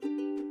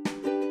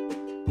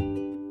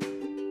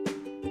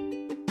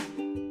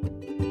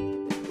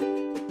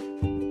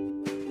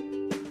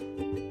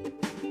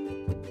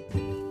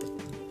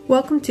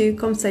Welcome to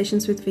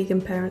Conversations with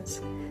Vegan Parents.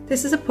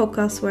 This is a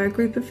podcast where a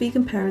group of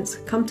vegan parents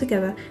come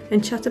together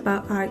and chat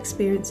about our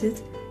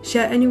experiences,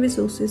 share any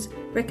resources,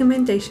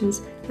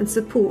 recommendations, and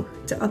support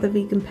to other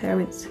vegan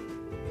parents.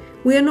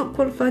 We are not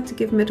qualified to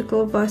give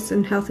medical advice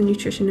and health and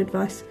nutrition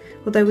advice,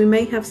 although we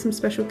may have some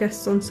special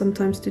guests on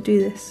sometimes to do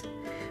this.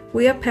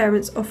 We are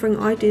parents offering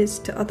ideas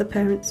to other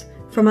parents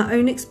from our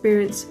own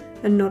experience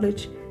and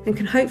knowledge, and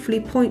can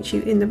hopefully point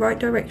you in the right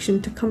direction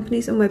to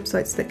companies and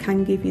websites that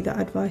can give you that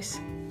advice.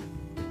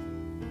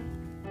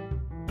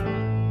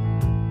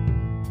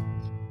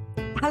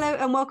 Hello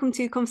and welcome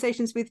to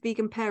Conversations with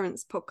Vegan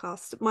Parents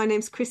podcast. My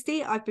name's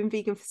Christy. I've been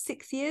vegan for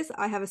 6 years.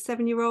 I have a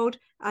 7-year-old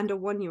and a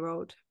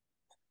 1-year-old.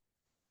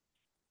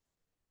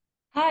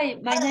 Hi,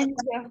 my name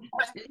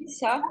is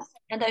Lisa,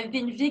 and I've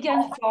been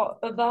vegan for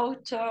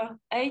about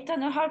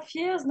 8.5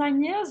 years,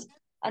 9 years,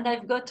 and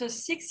I've got a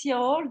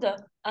 6-year-old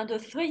and a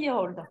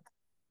 3-year-old.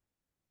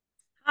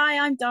 Hi,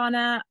 I'm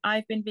Dana.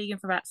 I've been vegan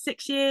for about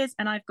 6 years,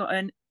 and I've got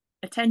a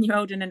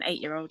 10-year-old and an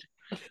 8-year-old.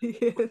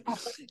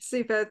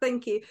 Super,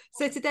 thank you.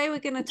 So today we're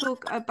going to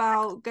talk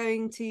about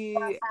going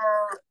to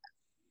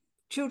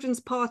children's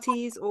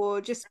parties,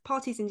 or just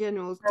parties in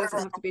general. It doesn't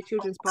have to be a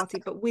children's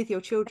party, but with your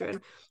children,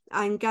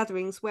 and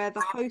gatherings where the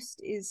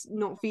host is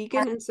not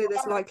vegan, and so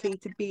there's likely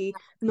to be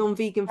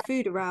non-vegan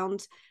food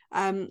around,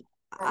 and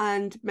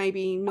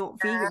maybe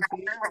not vegan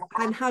food.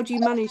 And how do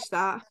you manage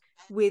that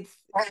with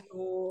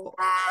your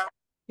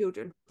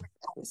children?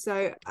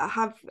 So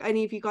have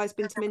any of you guys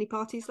been to many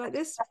parties like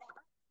this?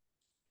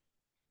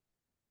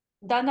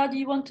 Dana, do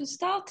you want to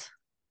start?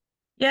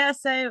 Yeah,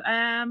 so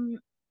I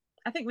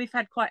think we've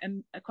had quite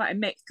a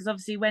mix, because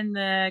obviously when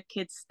the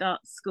kids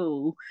start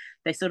school,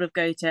 they sort of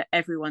go to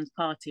everyone's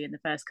party in the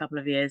first couple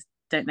of years,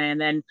 don't they?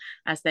 And then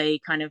as they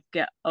kind of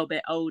get a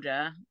bit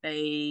older,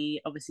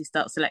 they obviously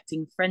start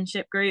selecting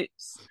friendship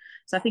groups.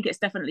 So I think it's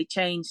definitely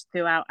changed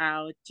throughout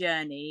our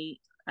journey.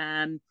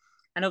 And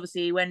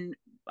obviously when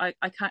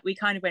we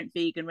kind of went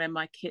vegan when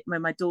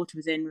my daughter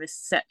was in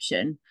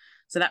reception,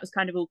 so that was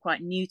kind of all quite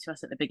new to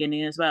us at the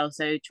beginning as well.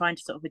 So trying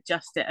to sort of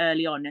adjust it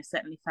early on has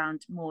certainly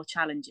found more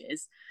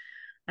challenges.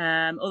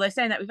 Although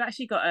saying that, we've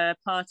actually got a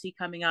party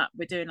coming up.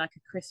 We're doing like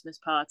a Christmas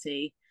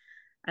party,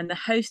 and the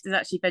host is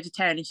actually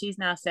vegetarian, and she's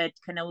now said,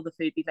 can all the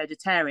food be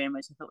vegetarian,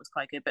 which I thought was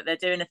quite good. But they're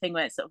doing a thing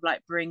where it's sort of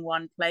like bring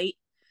one plate,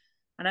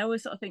 and I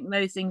always sort of think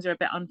those things are a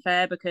bit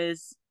unfair,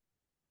 because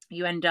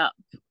you end up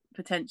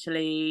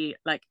potentially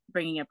like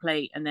bringing a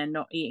plate and then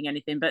not eating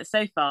anything. But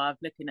so far,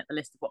 looking at the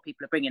list of what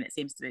people are bringing, it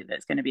seems to be that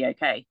it's going to be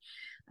okay.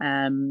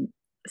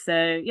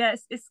 So yeah,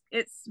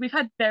 it's we've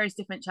had various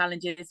different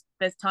challenges.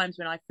 There's times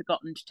when I've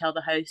forgotten to tell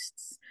the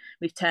hosts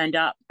we've turned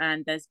up,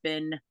 and there's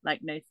been like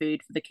no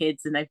food for the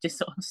kids, and they've just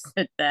sort of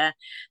stood there.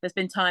 There's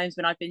been times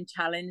when I've been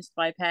challenged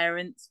by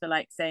parents for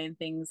like saying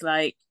things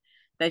like,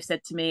 they've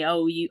said to me,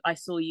 oh, I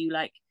saw you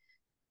like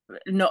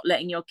not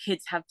letting your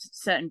kids have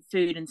certain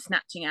food and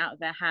snatching it out of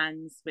their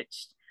hands,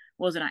 which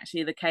wasn't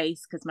actually the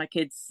case, because my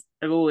kids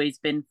have always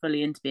been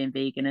fully into being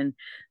vegan, and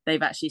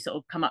they've actually sort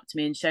of come up to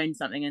me and shown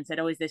something and said,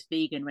 oh, is this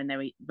vegan, when they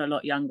were a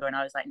lot younger, and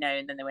I was like, no,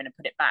 and then they went and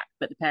put it back.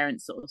 But the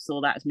parents sort of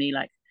saw that as me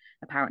like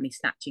apparently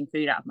snatching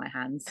food out of my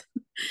hands.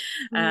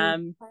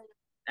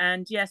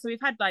 And yeah, so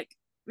we've had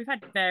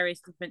various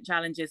different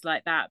challenges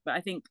like that. But I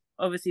think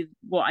obviously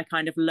what I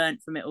kind of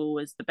learned from it all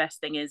was the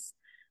best thing is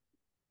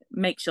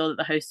make sure that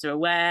the hosts are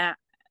aware,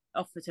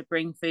 offer to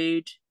bring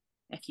food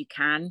if you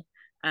can,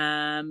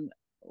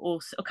 or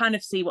kind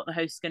of see what the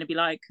host is going to be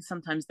like, because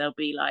sometimes they'll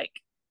be like,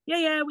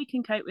 yeah, we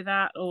can cope with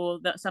that.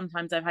 Or that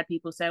sometimes I've had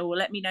people say, well,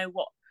 let me know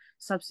what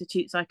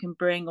substitutes I can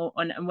bring,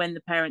 and when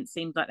the parents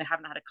seems like they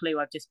haven't had a clue,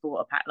 I've just bought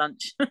a packed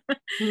lunch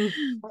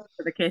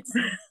for the kids.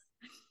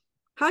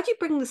 How do you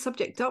bring the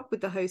subject up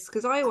with the host?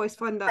 Because I always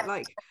find that,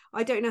 like,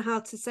 I don't know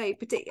how to say,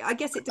 but I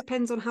guess it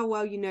depends on how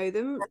well you know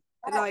them.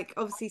 Like,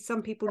 obviously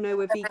some people know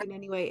we're vegan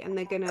anyway, and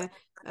they're gonna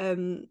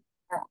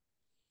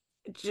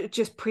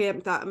just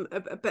preempt that,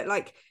 but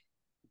like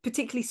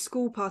particularly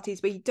school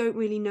parties where you don't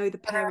really know the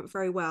parent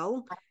very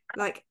well,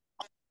 like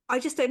I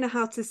just don't know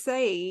how to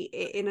say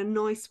it in a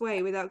nice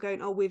way without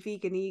going, oh, we're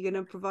vegan, are you going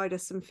to provide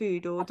us some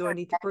food, or do I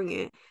need to bring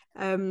it?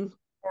 Do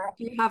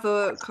you have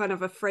a kind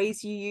of a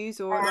phrase you use,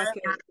 or like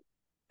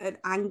an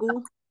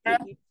angle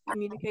that you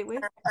communicate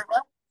with?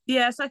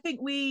 Yes, I think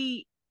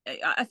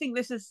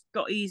this has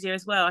got easier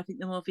as well. I think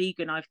the more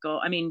vegan I've got,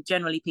 I mean,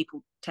 generally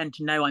people tend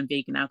to know I'm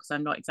vegan now, because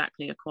I'm not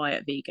exactly a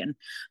quiet vegan,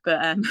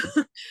 but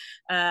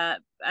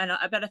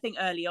but I think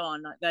early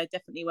on, like, there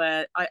definitely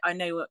were, I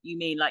know what you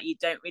mean, like you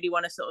don't really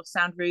want to sort of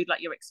sound rude,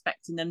 like you're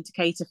expecting them to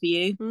cater for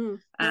you,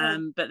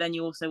 but then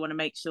you also want to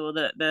make sure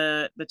that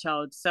the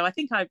child. So I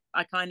think I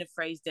kind of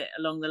phrased it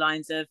along the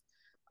lines of,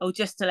 oh,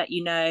 just to let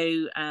you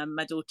know,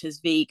 my daughter's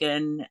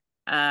vegan,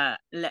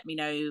 let me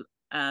know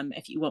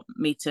if you want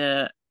me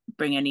to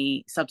bring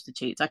any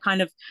substitutes. I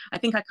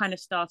think I kind of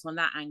start on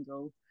that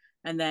angle,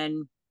 and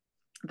then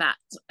that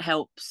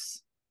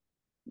helps.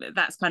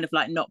 That's kind of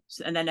like not,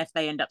 and then if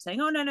they end up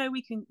saying, oh, no,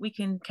 we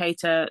can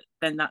cater,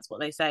 then that's what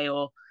they say,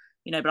 or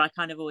but I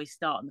kind of always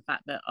start on the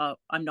fact that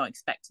I'm not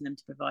expecting them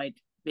to provide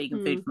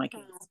vegan food for my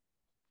kids.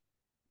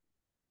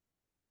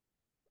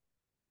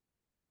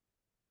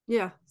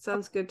 Yeah,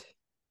 sounds good.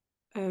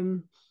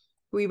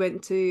 We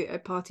went to a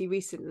party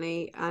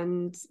recently,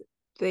 and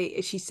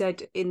she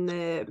said in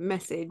the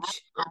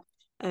message,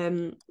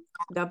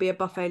 there'll be a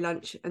buffet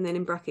lunch, and then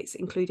in brackets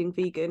including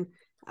vegan.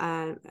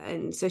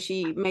 And so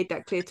she made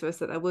that clear to us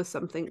that there was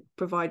something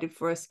provided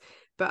for us.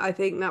 But I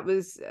think that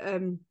was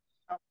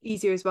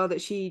easier as well,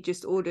 that she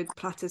just ordered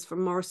platters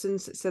from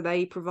Morrison's, so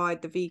they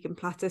provide the vegan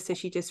platter. So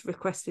she just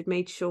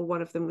made sure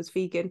one of them was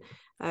vegan.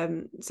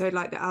 So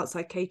like the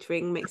outside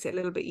catering makes it a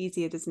little bit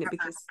easier, doesn't it?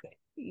 Because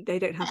they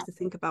don't have to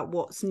think about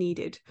what's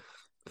needed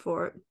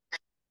for it.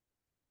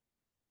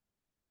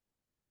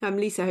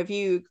 Lisa, have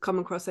you come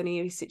across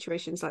any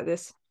situations like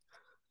this?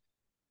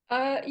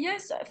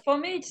 Yes, for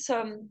me it's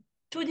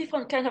two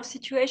different kind of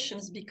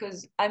situations,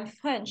 because I'm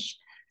French,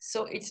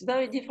 so it's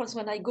very different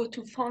when I go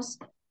to France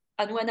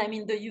and when I'm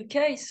in the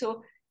UK.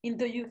 So in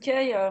the UK,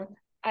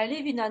 I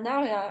live in an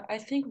area, I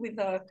think, with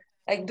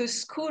like the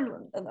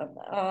school,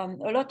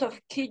 a lot of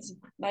kids,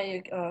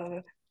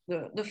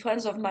 the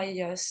friends of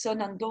my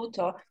son and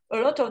daughter, a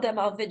lot of them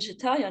are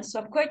vegetarian. So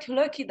I'm quite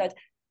lucky that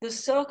the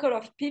circle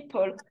of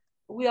people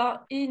we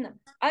are in,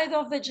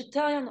 either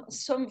vegetarian,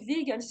 some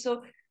vegan.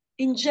 So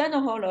in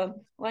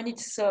general, when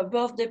it's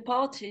birthday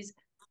parties,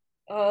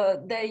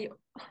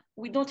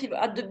 we don't even,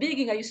 at the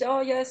beginning, you say,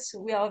 oh yes,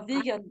 we are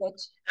vegan, but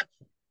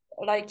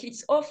like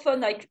it's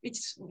often like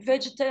it's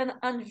vegetarian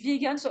and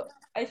vegan. So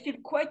I feel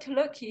quite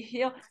lucky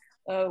here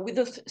with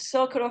the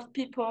circle of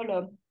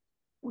people.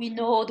 We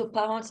know the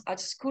parents at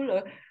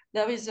school.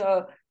 There is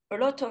a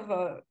lot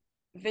of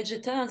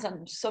vegetarians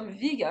and some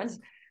vegans.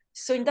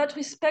 So in that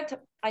respect,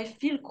 I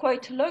feel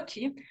quite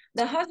lucky.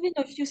 There has been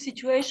a few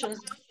situations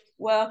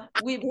where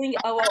we bring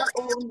our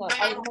own,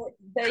 I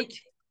bake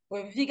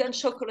a vegan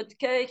chocolate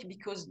cake,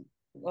 because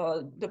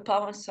the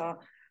parents are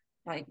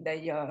like,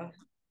 they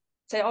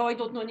say, oh, I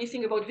don't know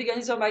anything about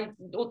veganism. I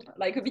don't,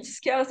 like, a bit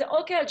scared. Say,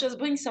 okay, I'll just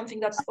bring something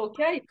that's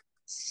okay.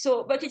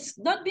 So, but it's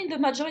not been the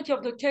majority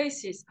of the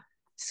cases.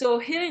 So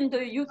here in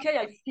the UK,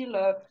 I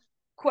feel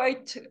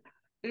quite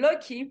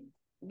lucky.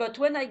 But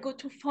when I go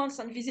to France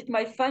and visit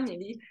my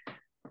family,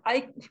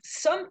 I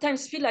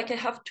sometimes feel like I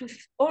have to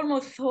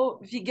almost throw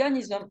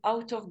veganism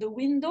out of the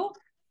window.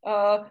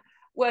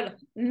 Well,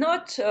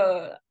 not,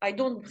 I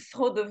don't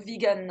throw the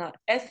vegan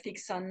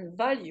ethics and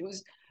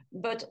values,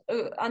 but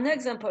an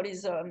example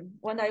is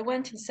when I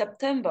went in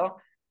September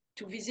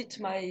to visit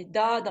my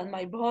dad and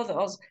my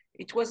brothers.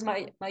 It was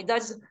my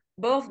dad's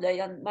birthday,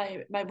 and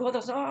my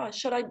brothers, oh,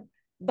 shall I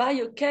buy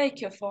a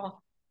cake for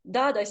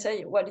dad? I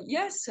say, well,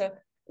 yes.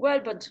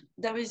 Well, but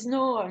there is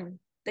no,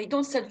 they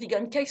don't sell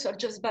vegan cakes, so I'll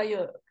just buy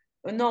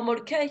a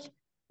normal cake.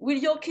 Will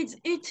your kids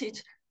eat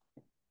it?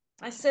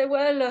 I say,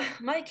 well,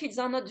 my kids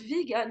are not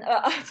vegan.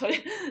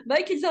 Sorry,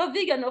 my kids are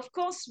vegan. Of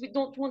course, we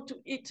don't want to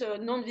eat a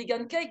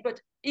non-vegan cake,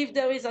 but if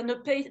there is an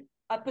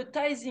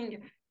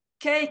appetizing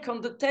cake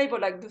on the table,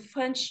 like the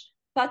French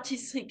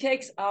patisserie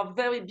cakes are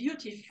very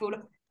beautiful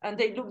and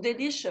they look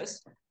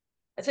delicious.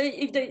 I say,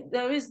 if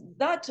there is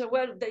that,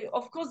 well,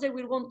 of course they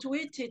will want to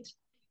eat it.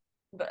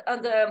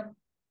 And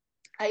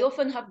I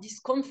often have these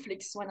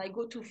conflicts when I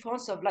go to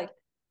France of like,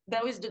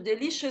 there is the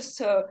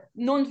delicious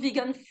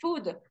non-vegan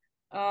food.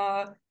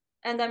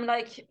 And I'm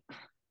like,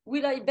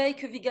 will I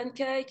bake a vegan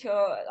cake?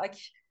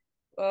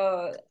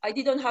 I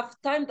didn't have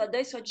time that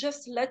day, so I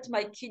just let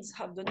my kids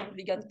have the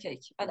non-vegan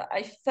cake. And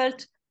I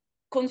felt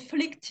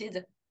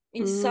conflicted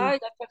inside.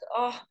 I felt,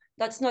 oh,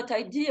 that's not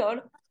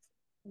ideal.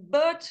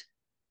 But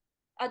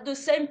at the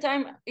same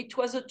time, it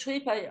was a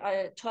trip.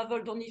 I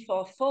traveled only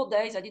for 4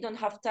 days. I didn't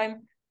have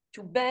time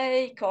to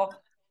bake, or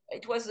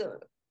it was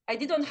I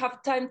didn't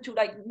have time to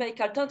like make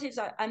alternatives.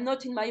 I'm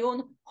not in my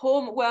own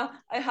home where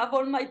I have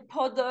all my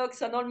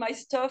products and all my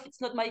stuff.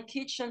 It's not my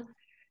kitchen.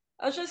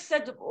 I just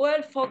said,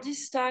 well, for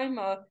this time,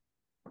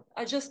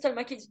 I just tell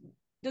my kids,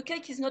 the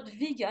cake is not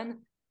vegan.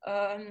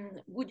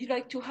 Would you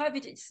like to have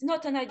it? It's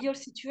not an ideal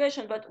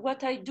situation, but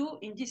what I do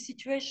in these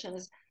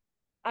situations,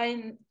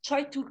 I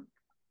try to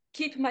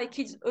keep my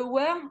kids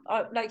aware.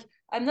 Like,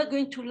 I'm not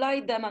going to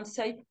lie them and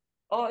say,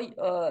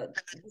 oh,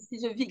 this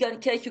is a vegan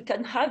cake, you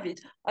can have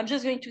it. I'm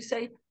just going to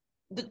say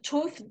the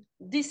truth.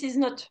 This is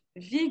not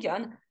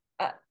vegan.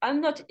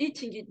 I'm not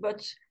eating it,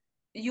 but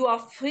you are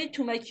free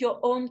to make your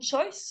own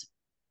choice.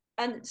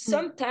 And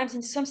sometimes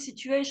in some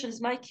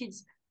situations, my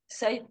kids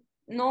say,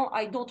 no,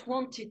 I don't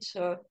want it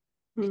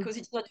because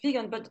it's not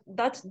vegan. But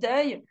that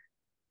day,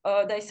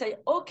 they say,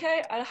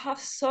 okay, I'll have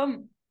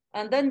some.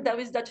 And then there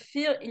is that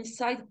fear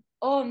inside,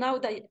 oh, now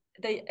they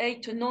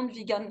ate a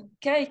non-vegan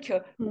cake.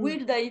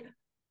 Will they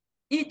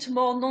eat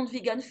more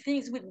non-vegan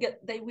things?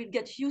 They will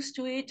get used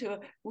to it?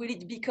 Will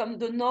it become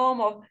the norm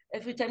of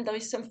every time there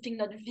is something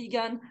not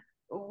vegan?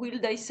 Will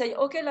they say,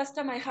 okay, last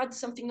time I had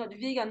something not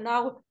vegan,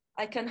 now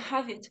I can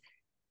have it?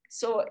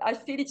 So I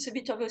feel it's a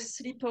bit of a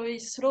slippery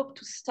slope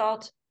to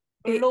start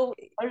allowing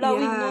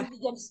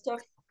non-vegan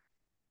stuff.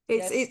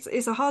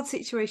 It's a hard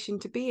situation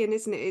to be in,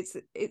 isn't it?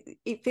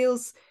 It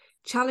feels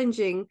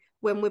challenging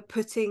when we're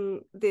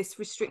putting this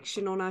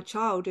restriction on our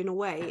child in a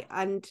way,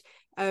 and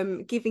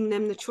giving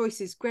them the choice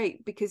is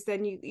great, because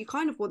then you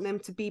kind of want them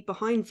to be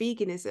behind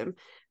veganism.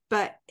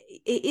 But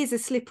it is a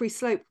slippery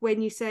slope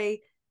when you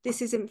say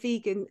this isn't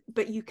vegan,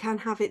 but you can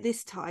have it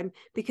this time,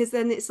 because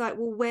then it's like,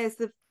 well, where's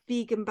the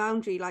vegan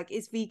boundary? Like,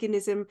 is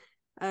veganism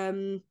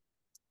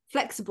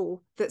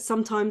flexible, that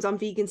sometimes I'm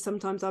vegan,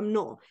 sometimes I'm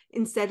not,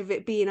 instead of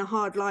it being a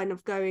hard line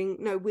of going,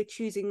 no, we're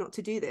choosing not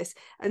to do this?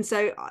 And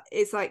so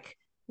it's like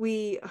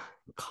we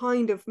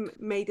kind of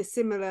made a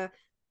similar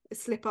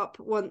slip up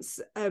once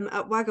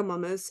at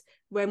Wagamama's,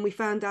 when we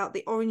found out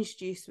the orange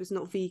juice was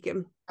not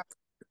vegan.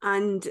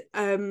 And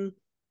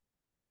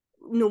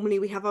normally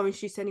we have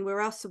orange juice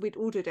anywhere else, so we'd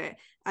ordered it,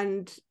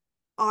 and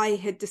I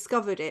had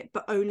discovered it,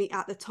 but only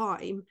at the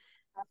time,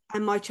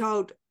 and my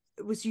child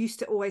was used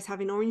to always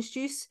having orange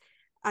juice.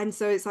 And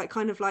so it's like,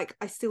 kind of like,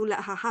 I still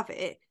let her have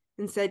it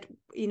and said,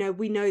 you know,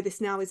 we know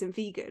this now isn't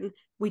vegan,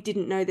 we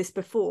didn't know this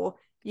before,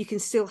 you can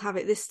still have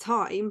it this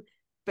time,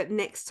 but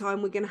next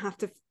time we're going to have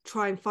to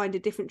try and find a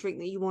different drink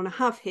that you want to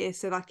have here,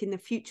 so like in the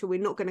future we're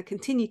not going to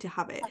continue to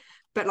have it.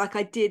 But like,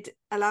 I did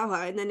allow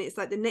her, and then it's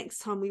like the next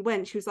time we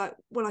went, she was like,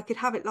 well, I could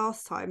have it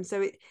last time,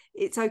 so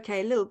it's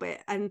okay a little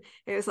bit. And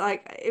it was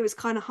like, it was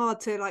kind of hard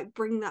to like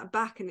bring that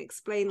back and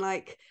explain,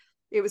 like,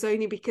 it was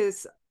only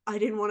because I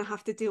didn't want to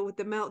have to deal with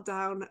the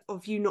meltdown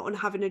of you not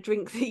having a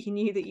drink that you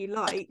knew that you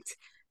liked,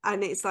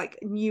 and it's like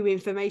new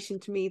information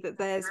to me that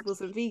theirs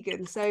wasn't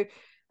vegan. So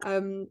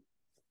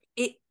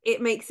it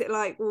makes it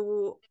like,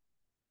 well,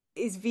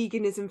 is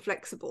veganism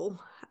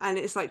flexible? And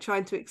it's like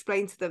trying to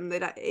explain to them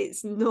that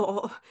it's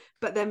not,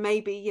 but then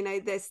maybe, you know,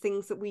 there's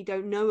things that we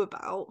don't know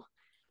about.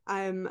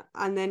 And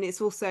then it's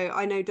also,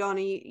 I know,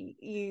 Dana,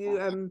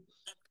 you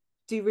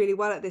do really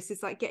well at this,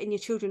 is like getting your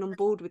children on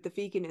board with the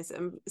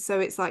veganism. So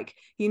it's like,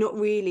 you're not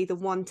really the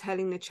one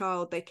telling the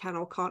child they can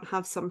or can't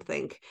have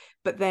something,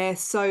 but they're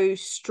so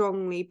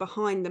strongly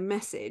behind the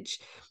message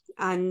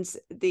and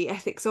the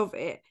ethics of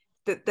it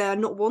that they're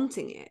not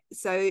wanting it.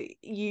 So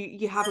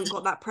you haven't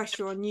got that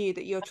pressure on you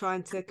that you're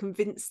trying to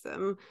convince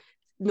them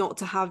not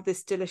to have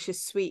this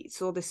delicious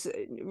sweets or this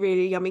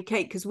really yummy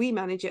cake, because we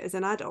manage it as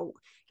an adult.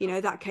 You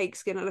know, that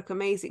cake's going to look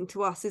amazing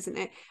to us, isn't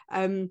it?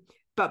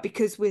 But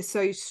because we're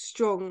so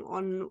strong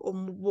on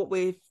what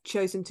we've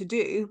chosen to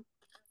do,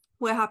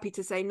 we're happy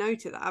to say no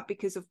to that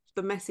because of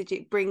the message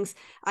it brings.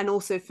 And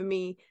also for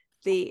me,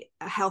 the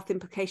health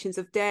implications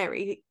of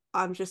dairy,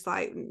 I'm just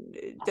like,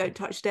 don't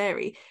touch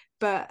dairy.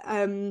 But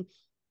so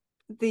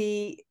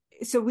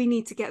we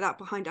need to get that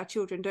behind our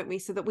children, don't we?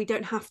 So that we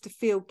don't have to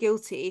feel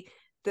guilty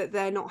that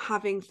they're not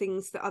having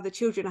things that other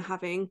children are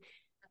having,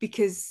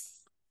 because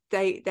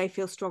they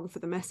feel strong for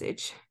the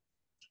message.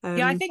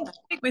 Yeah, I think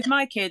with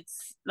my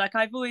kids, like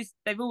I've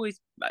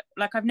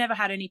never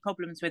had any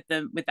problems with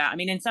them with that. I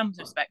mean, in some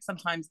respects,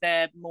 sometimes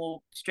they're more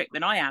strict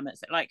than I am.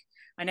 It's like,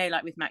 I know,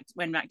 like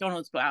when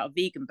McDonald's brought out a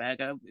vegan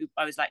burger,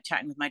 I was like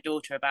chatting with my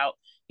daughter about,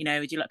 you know,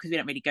 would you like, because we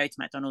don't really go to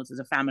McDonald's as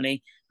a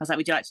family. I was like,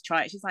 would you like to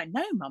try it? She's like,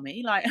 no,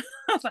 mummy. Like,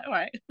 I was like, all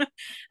right.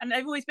 And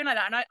they've always been like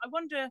that. And I've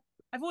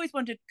always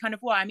wondered kind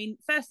of why. I mean,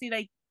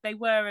 firstly, they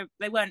weren't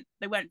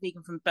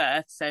vegan from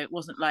birth, so it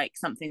wasn't like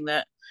something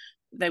that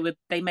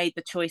they made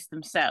the choice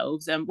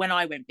themselves. And when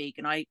I went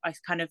vegan, we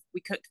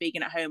cooked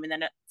vegan at home, and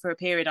then for a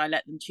period I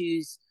let them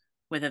choose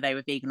whether they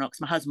were vegan or not,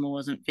 because my husband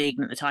wasn't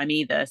vegan at the time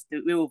either, so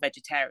we were all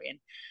vegetarian.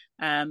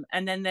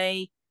 And then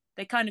they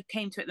kind of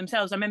came to it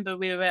themselves. I remember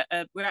we were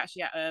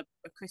actually at a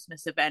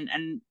Christmas event,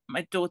 and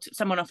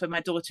someone offered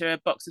my daughter a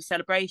box of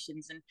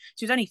celebrations, and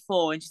she was only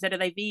 4, and she said, are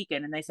they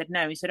vegan? And they said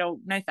no. He said, oh,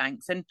 no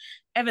thanks. And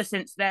ever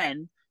since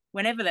then,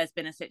 whenever there's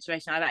been a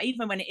situation like that,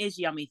 even when it is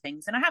yummy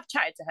things, and I have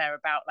chatted to her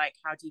about, like,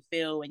 how do you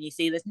feel when you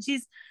see this? And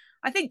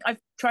I think I've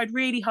tried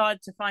really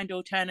hard to find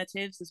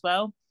alternatives as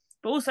well.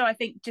 But also I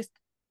think just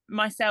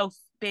myself,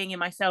 being in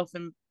myself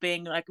and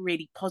being like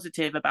really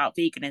positive about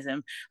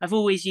veganism, I've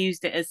always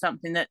used it as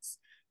something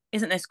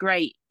isn't this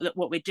great that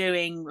what we're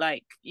doing?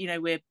 Like, you know,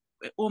 we're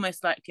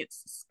almost like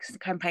it's a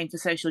campaign for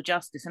social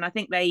justice. And I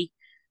think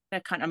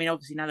they're kind of, I mean,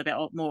 obviously now they're a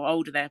bit more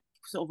older, they're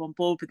sort of on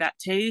board with that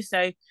too.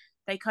 So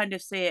they kind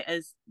of see it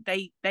as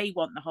they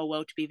want the whole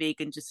world to be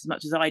vegan just as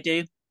much as I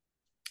do.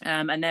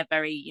 And they're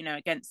very, you know,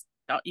 against,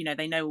 you know,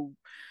 they know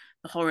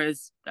the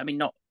horrors. I mean,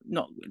 not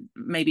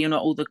maybe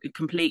not all the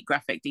complete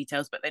graphic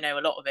details, but they know a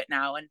lot of it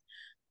now. And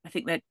I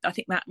think that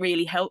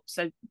really helps.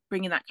 So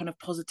bringing that kind of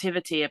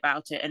positivity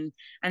about it,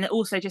 and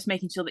also just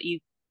making sure that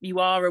you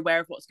are aware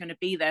of what's going to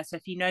be there. So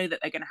if you know that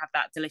they're going to have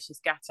that delicious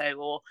gatto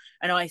or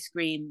an ice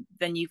cream,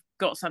 then you've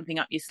got something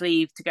up your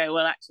sleeve to go,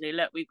 well, actually,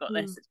 look, we've got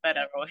this, it's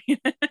better. Or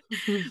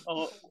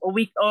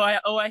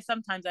I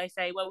sometimes I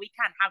say, well, we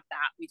can have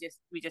that. We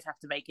just have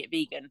to make it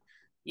vegan.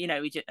 You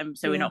know,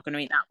 we're not going to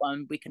eat that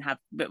one. We can have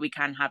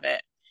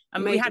it.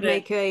 And we had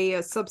make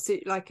a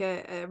substitute, like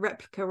a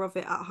replica of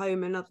it at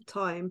home another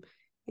time.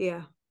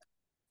 Yeah.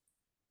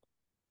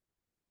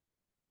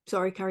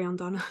 Sorry, carry on,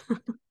 Donna.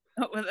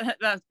 Well, that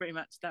was pretty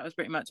much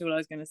all I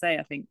was going to say,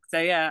 I think. So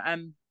yeah,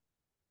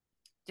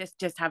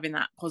 just having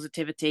that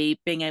positivity,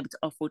 being able to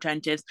offer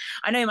alternatives.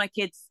 I know my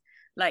kids,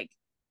 like,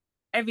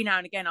 every now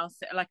and again I'll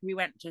sit, like we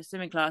went to a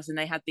swimming class and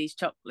they had these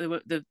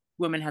the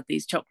woman had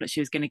these chocolates she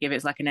was going to give.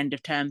 It's like an end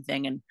of term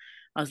thing, and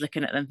I was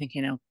looking at them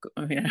thinking,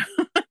 oh, you know,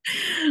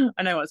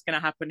 I know what's going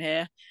to happen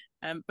here.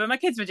 But my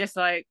kids were just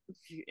like,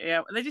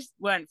 yeah, they just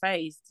weren't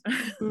phased.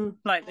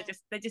 Like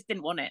they just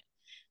didn't want it.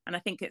 And I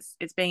think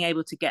it's being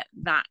able to get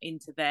that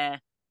into their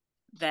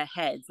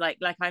heads. Like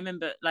I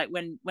remember, like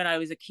when I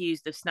was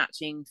accused of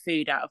snatching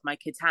food out of my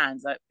kids'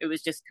 hands, like, it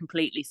was just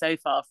completely so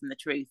far from the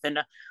truth. And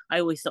I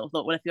always sort of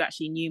thought, well, if you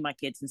actually knew my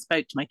kids and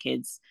spoke to my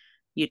kids,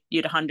 you'd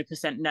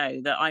 100%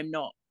 know that I'm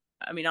not.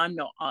 I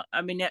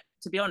mean,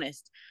 to be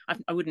honest,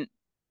 I wouldn't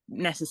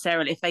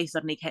necessarily, if they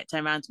suddenly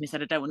turned around to me and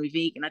said, I don't want to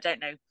be vegan, I don't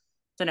know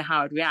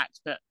how I'd react,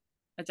 but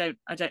I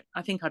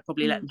think I'd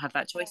probably let them have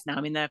that choice now.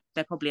 I mean, they're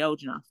probably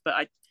old enough, but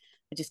I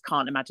just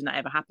can't imagine that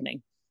ever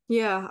happening.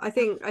 Yeah, I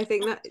think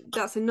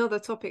that's another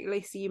topic,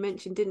 Lacey, you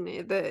mentioned, didn't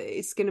it? That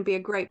it's going to be a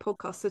great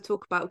podcast to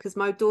talk about, because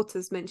my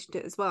daughter's mentioned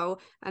it as well,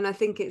 and I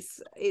think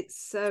it's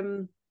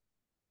for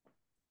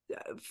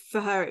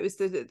her it was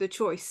the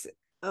choice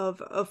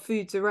of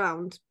foods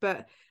around.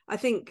 But I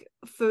think,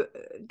 for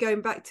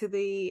going back to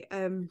the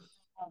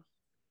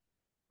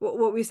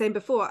what we were saying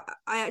before,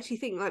 I actually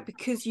think, like,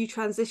 because you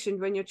transitioned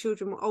when your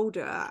children were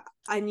older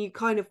and you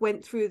kind of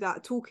went through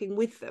that talking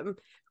with them.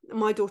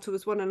 My daughter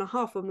was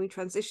 1.5 when we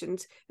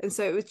transitioned, and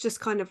so it was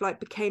just kind of like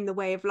became the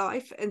way of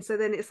life. And so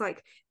then it's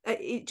like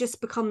it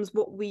just becomes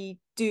what we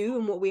do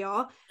and what we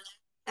are,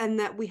 and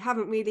that we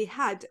haven't really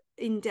had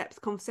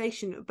in-depth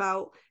conversation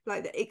about,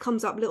 like, it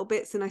comes up little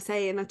bits and I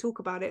say and I talk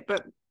about it,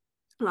 but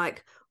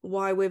like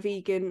why we're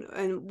vegan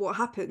and what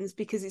happens,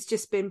 because it's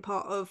just been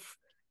part of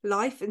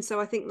life. And so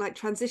I think, like,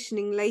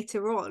 transitioning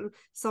later on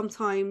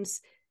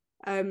sometimes,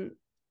 and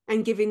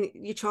giving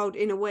your child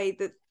in a way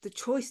that the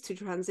choice to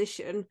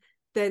transition,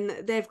 then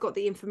they've got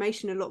the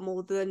information a lot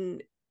more than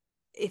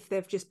if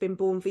they've just been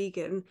born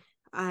vegan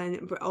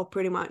and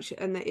pretty much,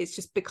 and it's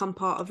just become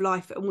part of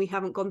life and we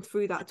haven't gone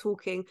through that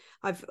talking.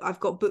 I've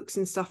got books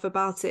and stuff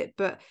about it,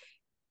 but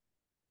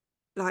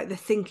like the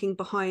thinking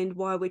behind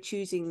why we're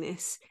choosing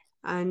this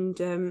and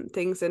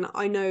things. And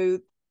I know,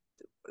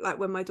 like,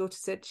 when my daughter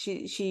said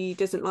she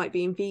doesn't like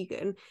being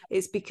vegan,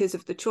 it's because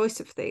of the choice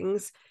of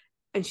things.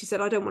 And she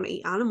said, I don't want to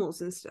eat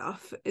animals and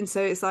stuff. And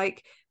so it's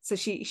like, so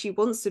she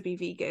wants to be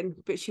vegan,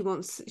 but she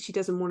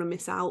doesn't want to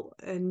miss out.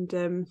 And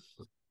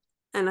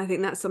I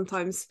think that's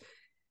sometimes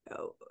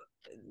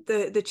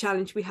the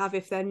challenge we have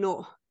if they're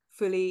not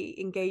fully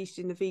engaged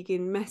in the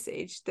vegan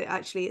message, that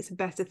actually it's a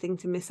better thing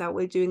to miss out.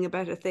 We're doing a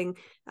better thing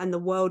and the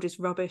world is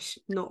rubbish,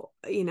 not,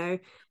 you know,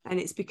 and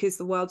it's because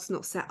the world's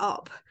not set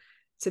up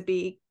to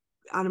be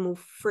animal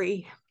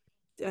free,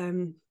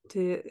 to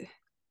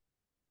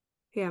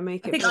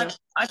make it better.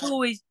 I've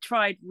always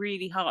tried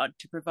really hard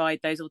to provide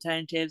those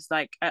alternatives,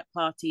 like at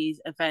parties,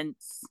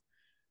 events.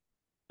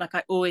 Like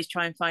I always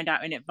try and find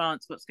out in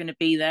advance what's going to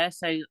be there.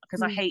 So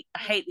because I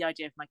hate the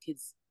idea of my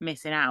kids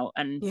missing out.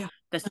 And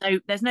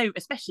there's no,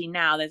 especially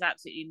now, there's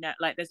absolutely no,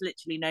 like, there's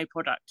literally no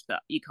product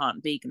that you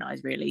can't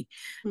veganize really.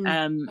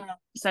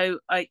 So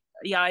I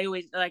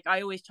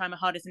always try my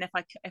hardest, and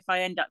if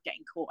I end up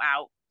getting caught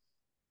out,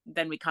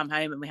 then we come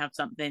home and we have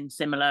something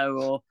similar.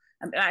 Or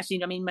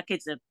actually, I mean, my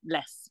kids are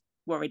less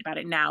worried about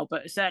it now,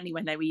 but certainly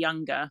when they were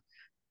younger,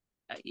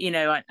 you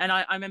know, and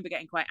I remember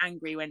getting quite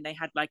angry when they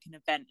had like an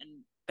event and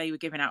they were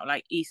giving out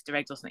like Easter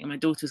eggs or something, and my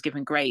daughter was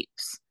given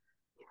grapes.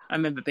 I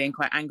remember being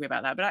quite angry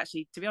about that, but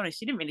actually, to be honest,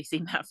 she didn't really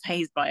seem that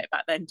fazed by it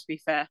back then, to be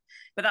fair.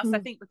 But that's I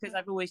think because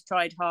I've always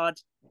tried hard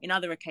in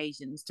other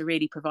occasions to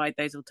really provide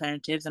those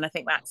alternatives, and I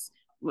think that's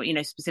what, you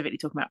know, specifically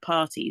talking about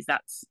parties,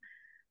 that's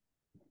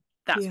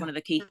one of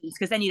the key things,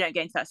 because then you don't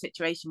get into that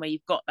situation where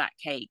you've got that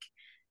cake,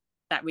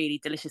 that really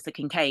delicious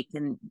looking cake,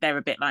 and they're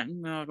a bit like,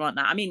 I want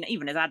that. I mean,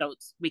 even as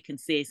adults, we can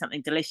see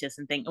something delicious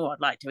and think,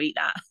 I'd like to eat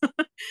that,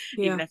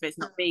 even if it's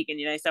not vegan,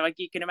 you know. So like,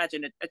 you can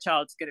imagine a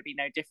child's going to be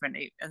no different,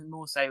 and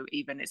more so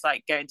even it's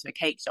like going to a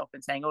cake shop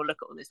and saying, look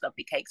at all this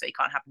lovely cake, so you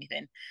can't have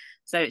anything.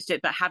 So it's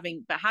just, but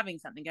having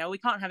something, we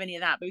can't have any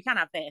of that, but we can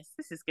have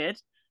this is good,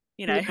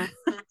 you know.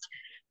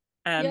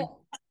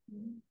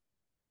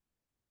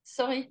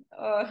 Sorry,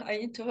 I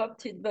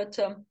interrupted, but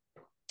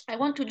I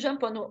want to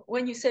jump on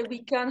when you say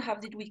we can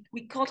have it,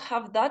 we can't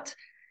have that.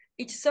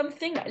 It's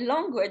something,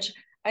 language.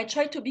 I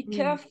try to be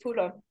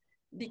careful,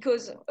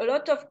 because a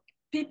lot of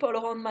people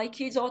around my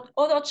kids or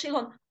other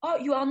children,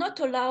 you are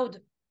not allowed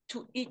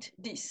to eat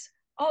this.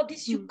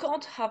 This, you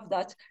can't have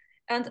that.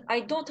 And I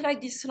don't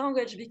like this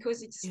language,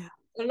 because it's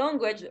a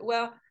language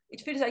where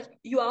it feels like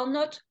you are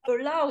not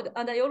allowed.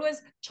 And I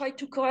always try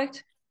to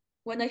correct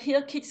when I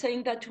hear kids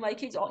saying that to my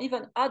kids, or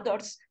even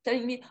adults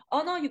telling me,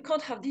 no, you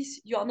can't have this,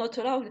 you are not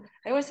allowed.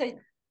 I always say,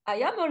 I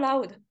am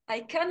allowed.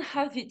 I can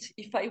have it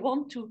if I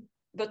want to,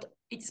 but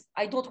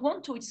I don't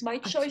want to. It's my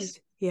choice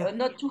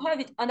not to have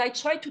it. And I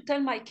try to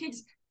tell my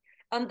kids,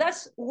 and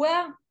that's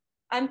where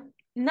I'm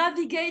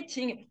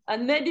navigating,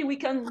 and maybe we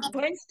can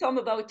brainstorm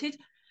about it,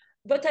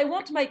 but I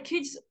want my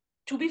kids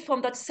to be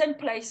from that same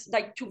place,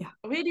 like to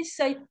really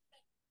say,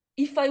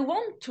 if I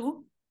want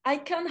to, I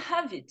can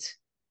have it.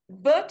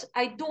 But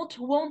I don't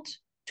want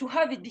to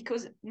have it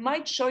because my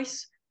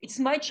choice, it's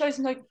my choice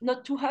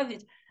not to have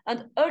it.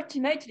 And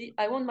ultimately,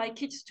 I want my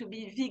kids to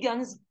be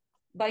vegans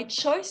by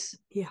choice.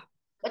 Yeah.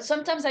 But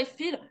sometimes I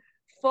feel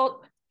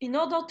in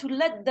order to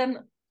let them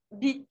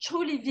be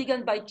truly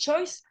vegan by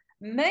choice,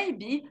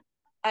 maybe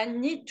I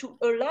need to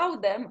allow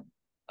them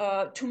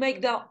to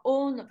make their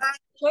own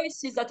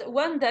choices. That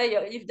one day,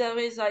 if there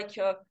is like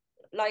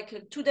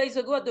 2 days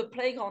ago at the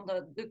playground,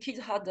 the kids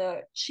had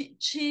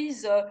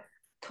cheese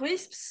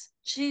crisps,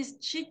 cheese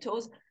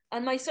Cheetos,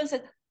 and my son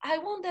said, "I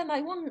want them.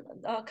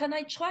 Can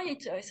I try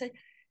it?" I said,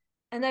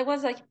 and I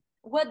was like,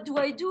 "What do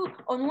I do?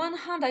 On one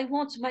hand, I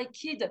want my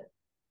kid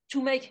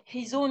to make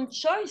his own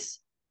choice,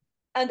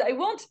 and I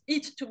want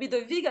it to be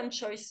the vegan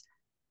choice.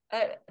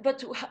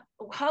 But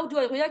how do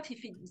I react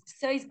if it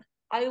says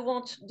I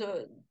want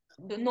the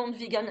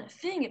non-vegan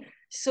thing?"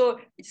 So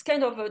it's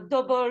kind of a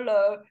double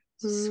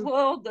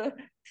sword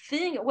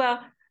thing where,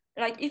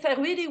 like, if I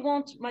really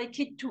want my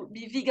kid to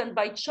be vegan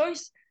by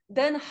choice,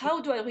 then how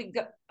do I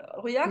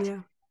react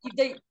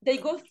if they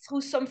go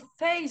through some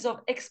phase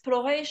of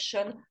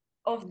exploration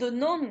of the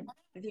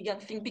non-vegan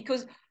thing?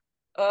 Because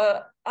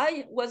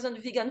I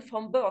wasn't vegan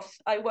from birth.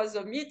 I was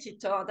a meat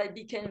eater, and I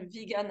became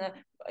vegan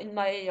in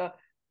my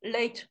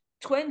late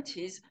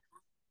 20s.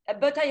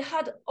 But I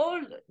had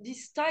all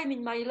this time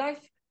in my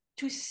life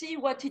to see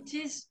what it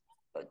is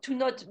to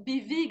not be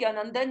vegan.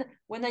 And then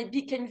when I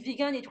became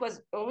vegan, it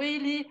was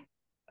really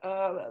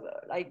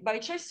like by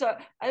choice. So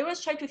I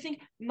always try to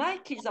think my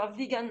kids are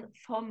vegan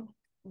from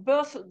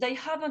birth. They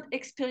haven't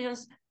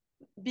experienced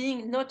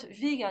being not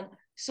vegan.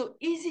 So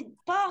is it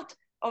part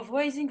of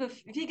raising a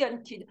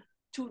vegan kid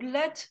to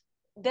let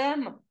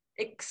them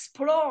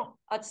explore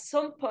at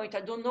some point?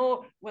 I don't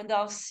know when they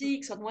are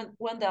 6 or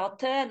when they are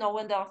 10 or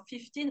when they are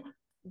 15,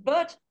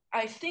 but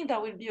I think there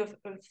will be a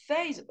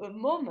phase, a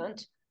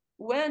moment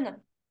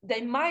when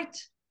they might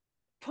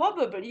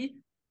probably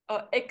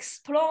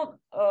explore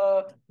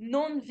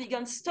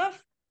non-vegan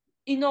stuff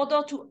in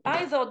order to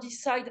either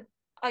decide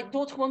I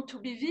don't want to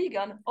be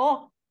vegan,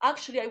 or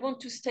actually I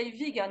want to stay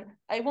vegan.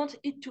 I want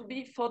it to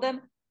be for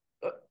them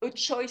a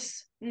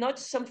choice, not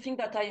something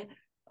that I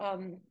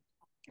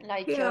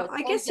I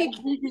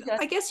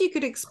guess you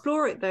could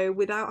explore it though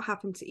without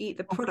having to eat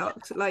the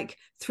product, like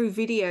through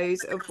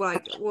videos of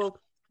like, well,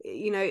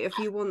 you know, if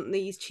you want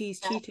these cheese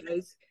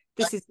Cheetos,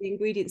 this is the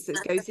ingredients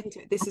that goes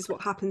into it. This is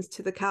what happens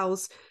to the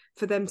cows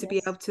for them to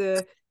be able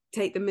to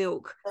take the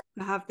milk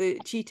and have the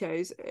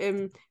Cheetos.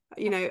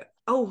 You know,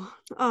 oh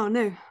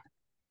no.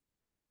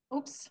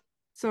 Oops.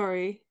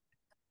 Sorry.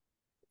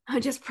 I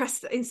just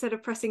pressed, instead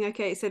of pressing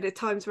OK, it said a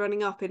time's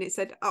running up and it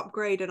said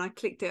upgrade, and I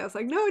clicked it. I was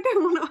like, no, I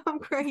don't want to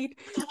upgrade.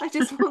 I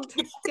just want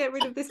to get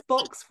rid of this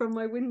box from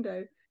my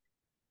window.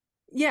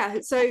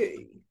 Yeah, so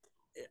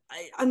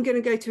I'm going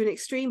to go to an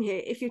extreme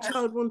here. If your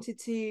child wanted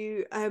to,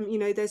 you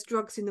know, there's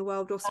drugs in the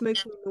world or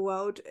smoking in the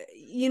world,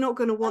 you're not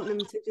going to want them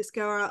to just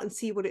go out and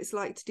see what it's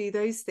like to do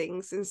those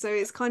things. And so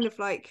it's kind of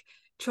like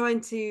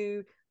trying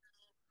to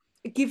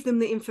give them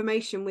the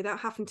information without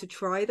having to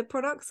try the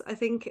products, I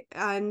think.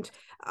 And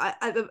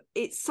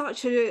it's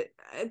such a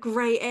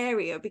gray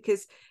area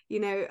because, you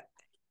know,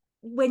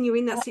 when you're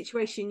in that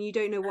situation, you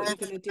don't know what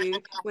you're going to do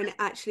when it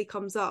actually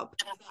comes up.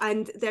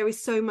 And there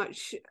is so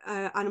much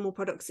animal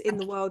products in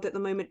the world at the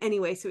moment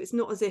anyway, so it's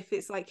not as if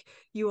it's like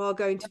you are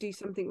going to do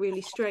something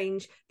really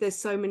strange. There's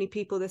so many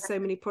people, there's so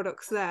many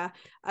products there,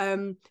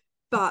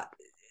 but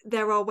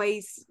there are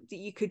ways that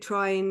you could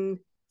try and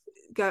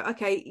go,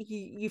 okay,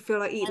 you feel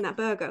like eating that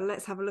burger,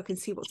 let's have a look and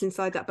see what's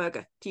inside that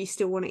burger. Do you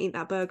still want to eat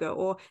that burger?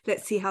 Or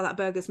let's see how that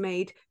burger's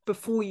made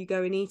before you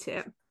go and eat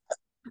it.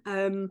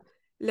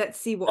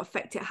 Let's see what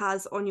effect it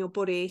has on your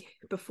body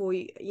before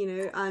you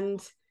know, and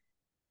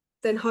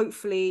then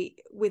hopefully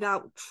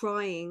without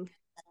trying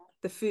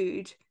the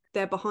food,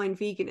 they're behind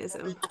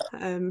veganism.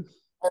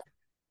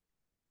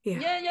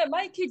 Yeah,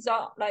 my kids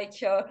are like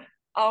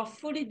are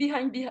fully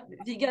behind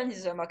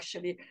veganism.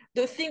 Actually,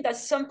 the thing that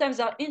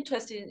sometimes are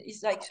interested in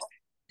is like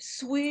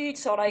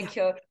sweets or like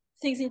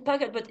things in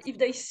packet. But if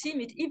they see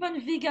meat,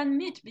 even vegan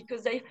meat,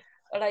 because they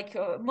like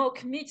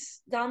mock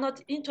meats, they are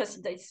not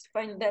interested. They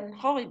find them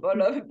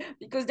horrible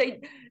because they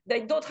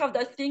don't have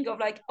that thing of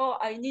like, oh,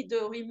 I need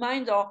a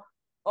reminder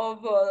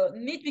of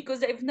meat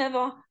because they've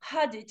never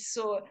had it.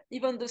 So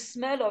even the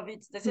smell of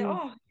it, they say,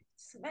 oh, it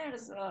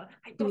smells.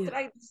 I don't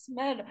like the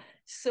smell.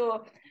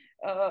 So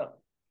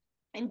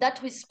in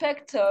that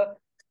respect,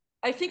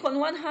 I think on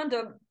one hand,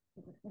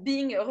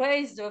 being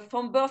raised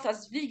from birth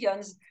as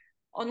vegans,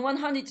 on one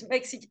hand, it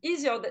makes it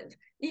easier that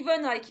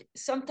even like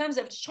sometimes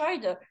I've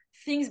tried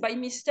things by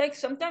mistake.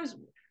 Sometimes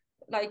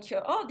like,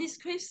 oh, these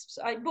crisps,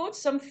 I bought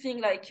something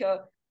like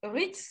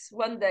Ritz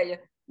one day.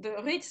 The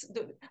Ritz,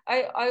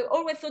 I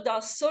always thought they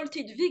are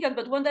salted vegan,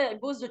 but one day I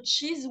bought the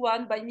cheese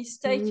one by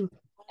mistake.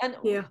 And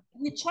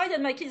we tried,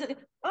 and my kids said,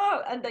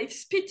 oh, and they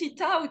spit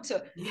it out.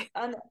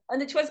 And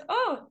it was,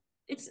 oh,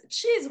 it's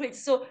cheese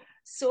Ritz.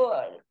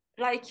 So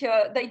like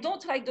they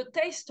don't like the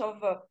taste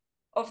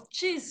of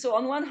cheese. So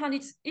on one hand,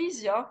 it's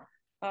easier.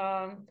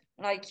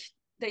 Like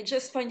they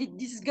just find it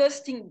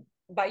disgusting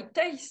by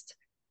taste.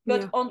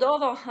 But Yeah. on the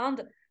other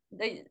hand,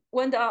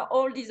 when there are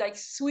all these like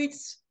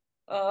sweets,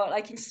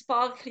 like in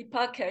sparkly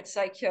packets,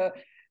 like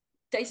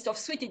taste of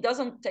sweet, it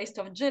doesn't taste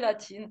of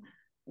gelatin.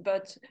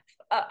 But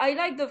I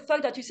like the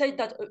fact that you said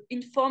that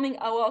informing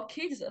our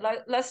kids.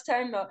 Last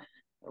time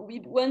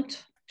we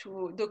went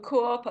to the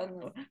co-op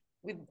and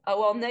with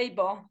our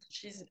neighbor,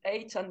 she's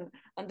 8,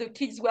 and the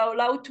kids were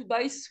allowed to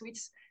buy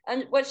sweets.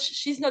 And well,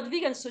 she's not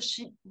vegan, so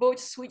she bought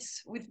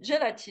sweets with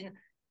gelatin.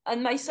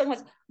 And my son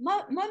was,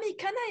 Mommy,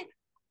 can I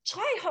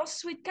try her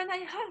sweet? Can I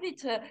have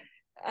it?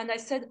 And I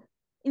said,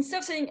 instead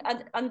of saying,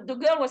 and the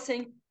girl was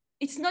saying,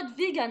 it's not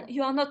vegan,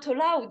 you are not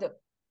allowed.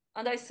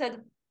 And I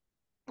said,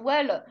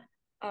 well,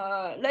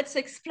 let's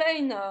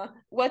explain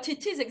what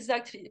it is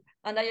exactly.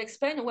 And I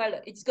explained, well,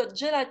 it's got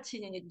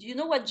gelatin in it. Do you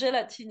know what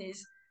gelatin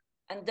is?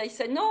 And they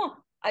said, no,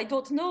 I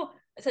don't know.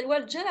 I said,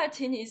 well,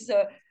 gelatin is,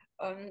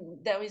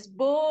 there is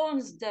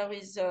bones, there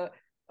is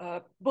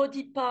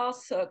body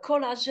parts,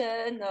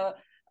 collagen,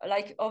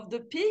 like of the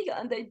pig,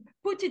 and they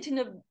put it in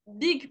a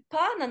big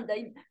pan and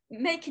they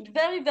make it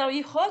very,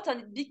 very hot,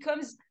 and it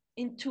becomes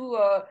into,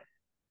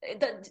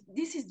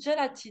 this is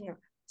gelatin.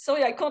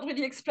 Sorry, I can't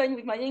really explain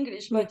with my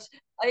English, but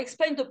I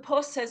explained the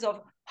process of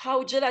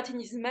how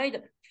gelatin is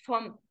made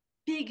from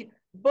pig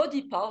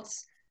body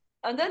parts.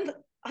 And then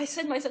I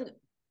said to my son,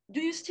 do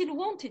you still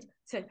want it? He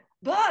said,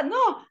 but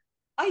no,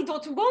 I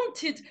don't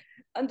want it.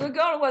 And the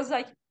girl was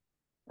like,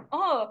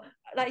 oh,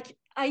 like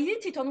I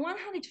eat it. On one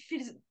hand, it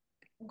feels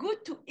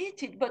good to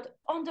eat it, but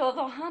on the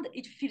other hand,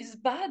 it feels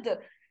bad.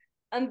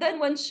 And then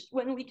when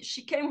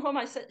she came home,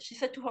 she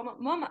said to her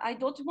mom, I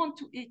don't want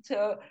to eat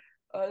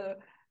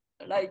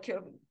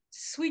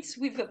sweets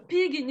with a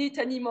pig in it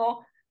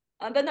anymore.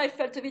 And then I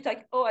felt a bit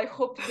like, oh, I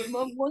hope the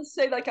mom won't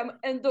say like I'm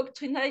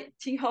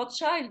indoctrinating her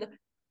child.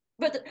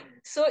 But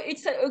so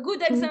it's a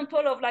good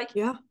example of like,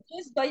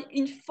 just by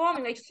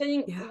informing, like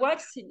saying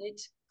what's in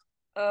it.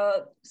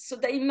 So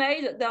they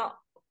made their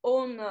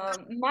own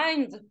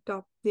mind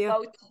about it.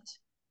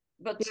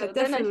 But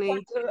then I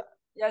felt,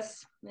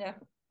 yes, yeah.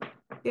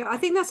 Yeah, I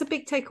think that's a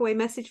big takeaway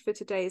message for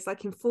today, is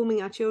like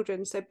informing our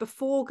children. So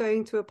before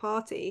going to a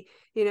party,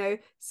 you know,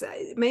 so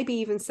maybe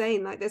even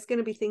saying like, there's going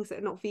to be things that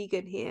are not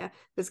vegan here.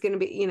 There's going to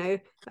be, you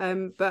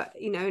know, but,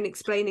 you know, and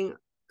explaining,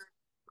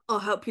 I'll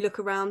help you look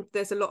around.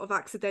 There's a lot of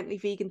accidentally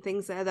vegan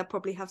things there. They'll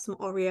probably have some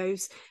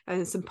Oreos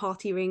and some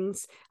party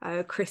rings,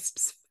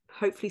 crisps,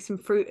 hopefully some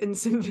fruit and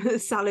some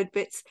salad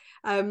bits.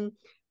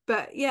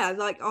 But yeah,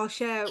 like I'll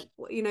share,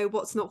 you know,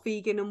 what's not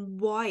vegan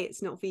and why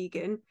it's not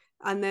vegan.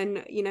 And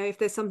then, you know, if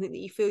there's something that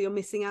you feel you're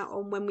missing out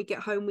on, when we get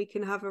home, we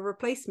can have a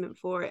replacement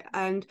for it.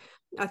 And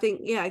I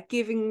think, yeah,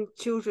 giving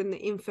children the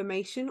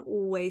information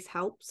always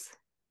helps.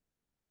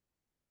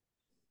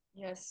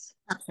 Yes,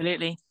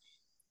 absolutely.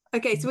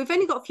 Okay, so we've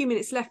only got a few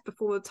minutes left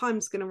before the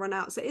time's going to run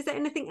out. So is there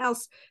anything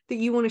else that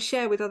you want to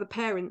share with other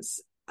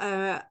parents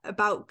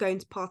about going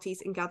to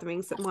parties and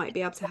gatherings that might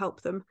be able to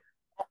help them?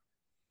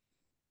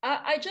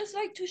 I just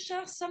like to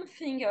share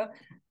something.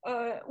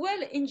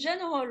 Well, in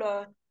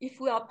general, if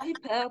we are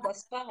prepared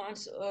as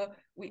parents,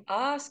 we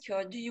ask,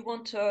 do you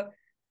want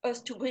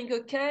us to bring a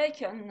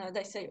cake? And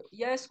they say,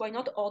 yes, why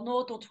not? Or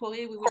no, don't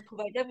worry, we will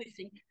provide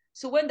everything.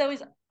 So when there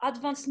is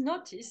advance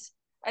notice,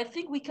 I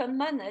think we can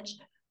manage.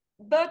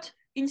 But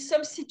in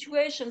some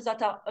situations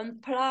that are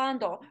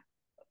unplanned or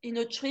in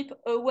a trip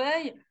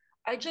away,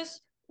 I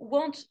just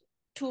want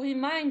to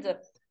remind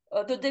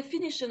the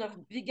definition of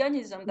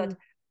veganism, that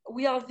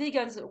we are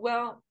vegans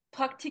where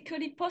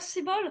practically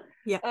possible.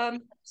 Yeah.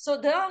 So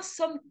there are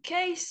some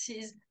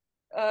cases,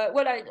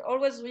 well, I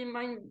always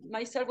remind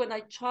myself when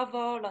I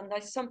travel, and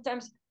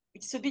sometimes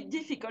it's a bit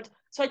difficult.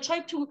 So I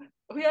try to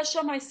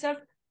reassure myself,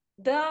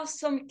 there are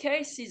some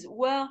cases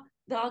where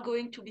there are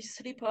going to be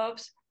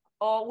slip-ups,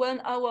 or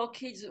when our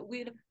kids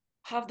will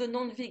have the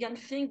non-vegan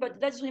thing. But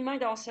let's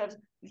remind ourselves,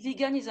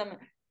 veganism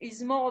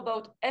is more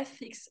about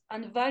ethics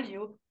and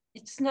value.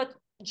 It's not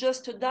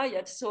just a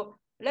diet. So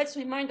let's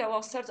remind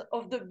ourselves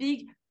of the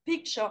big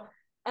picture.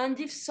 And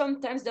if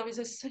sometimes there is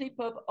a slip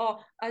up, or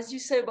as you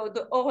say about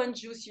the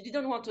orange juice, you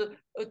didn't want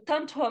a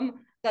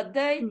tantrum that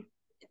day,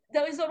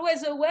 there is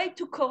always a way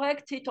to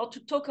correct it, or to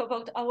talk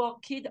about our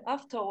kid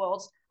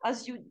afterwards,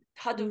 as you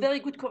had a very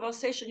good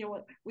conversation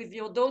with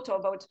your daughter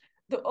about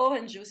the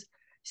orange juice.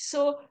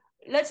 So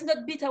let's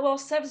not beat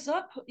ourselves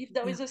up if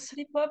there is a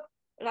slip up.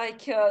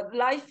 Like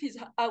life is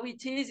how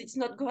it is. It's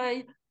not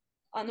gray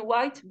and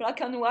white,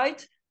 black and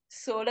white.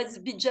 So let's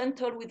be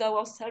gentle with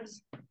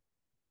ourselves.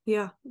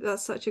 Yeah,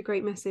 that's such a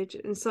great message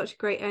and such a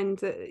great end,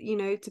 that, you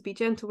know, to be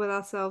gentle with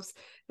ourselves.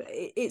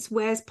 It's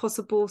where's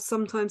possible.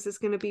 Sometimes there's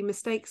going to be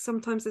mistakes.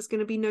 Sometimes there's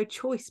going to be no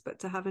choice but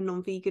to have a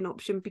non-vegan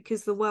option,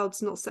 because the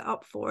world's not set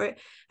up for it.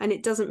 And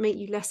it doesn't make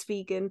you less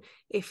vegan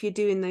if you're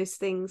doing those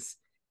things.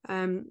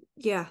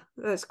 Yeah,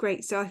 that's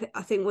great. So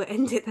I think we'll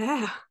end it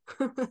there.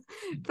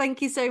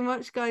 Thank you so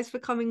much, guys, for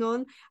coming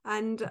on,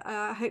 and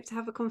I hope to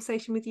have a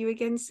conversation with you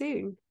again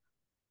soon.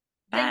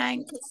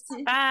 Thanks.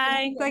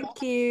 Bye.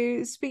 Thank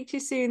you. Speak to you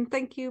soon.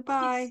 Thank you.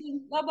 Bye.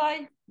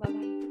 Bye-bye.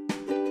 Bye-bye.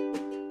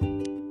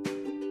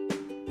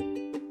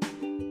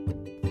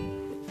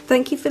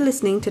 Thank you for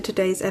listening to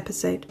today's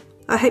episode.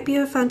 I hope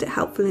you have found it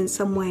helpful in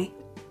some way.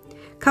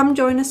 Come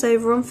join us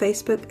over on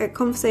Facebook at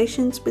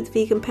Conversations with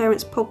Vegan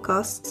Parents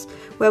Podcasts,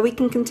 where we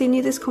can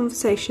continue this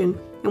conversation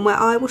and where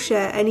I will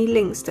share any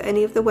links to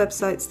any of the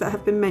websites that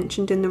have been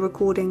mentioned in the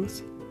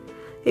recordings.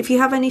 If you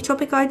have any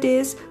topic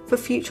ideas for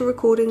future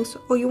recordings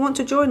or you want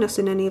to join us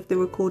in any of the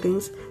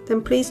recordings,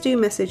 then please do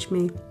message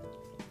me.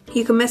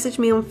 You can message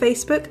me on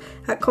Facebook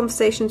at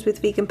Conversations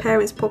with Vegan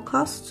Parents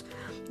Podcasts.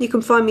 You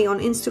can find me on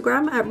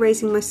Instagram at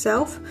Raising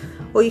Myself,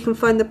 or you can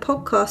find the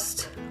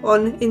podcast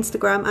on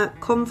Instagram at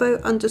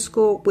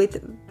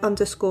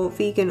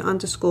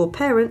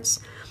convo_with_vegan_parents,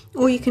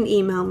 or you can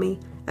email me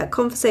at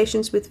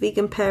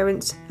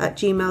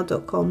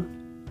conversationswithveganparents@gmail.com.